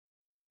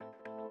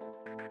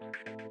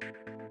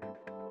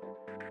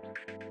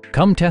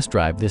Come test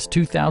drive this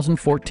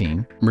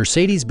 2014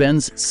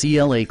 Mercedes-Benz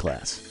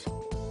CLA-Class.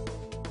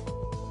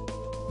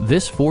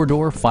 This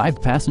four-door,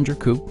 five-passenger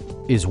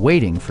coupe is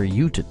waiting for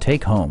you to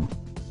take home.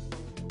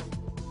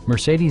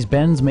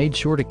 Mercedes-Benz made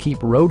sure to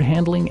keep road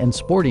handling and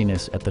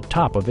sportiness at the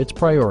top of its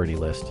priority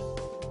list.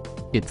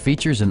 It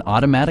features an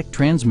automatic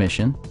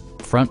transmission,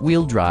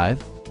 front-wheel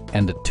drive,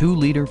 and a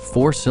 2-liter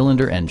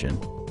four-cylinder engine.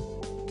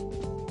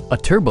 A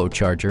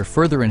turbocharger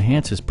further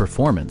enhances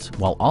performance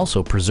while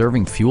also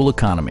preserving fuel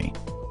economy.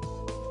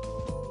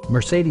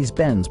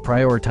 Mercedes-Benz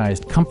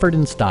prioritized comfort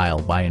and style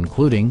by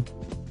including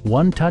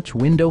one-touch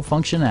window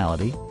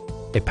functionality,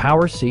 a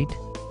power seat,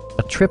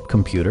 a trip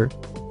computer,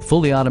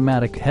 fully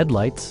automatic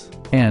headlights,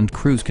 and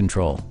cruise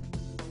control.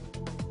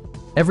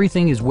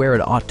 Everything is where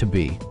it ought to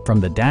be,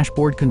 from the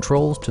dashboard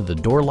controls to the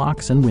door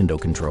locks and window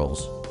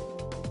controls.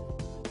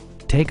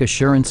 Take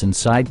assurance in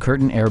side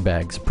curtain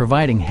airbags,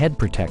 providing head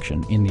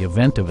protection in the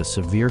event of a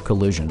severe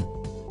collision.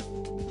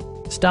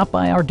 Stop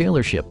by our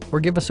dealership or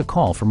give us a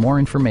call for more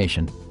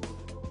information.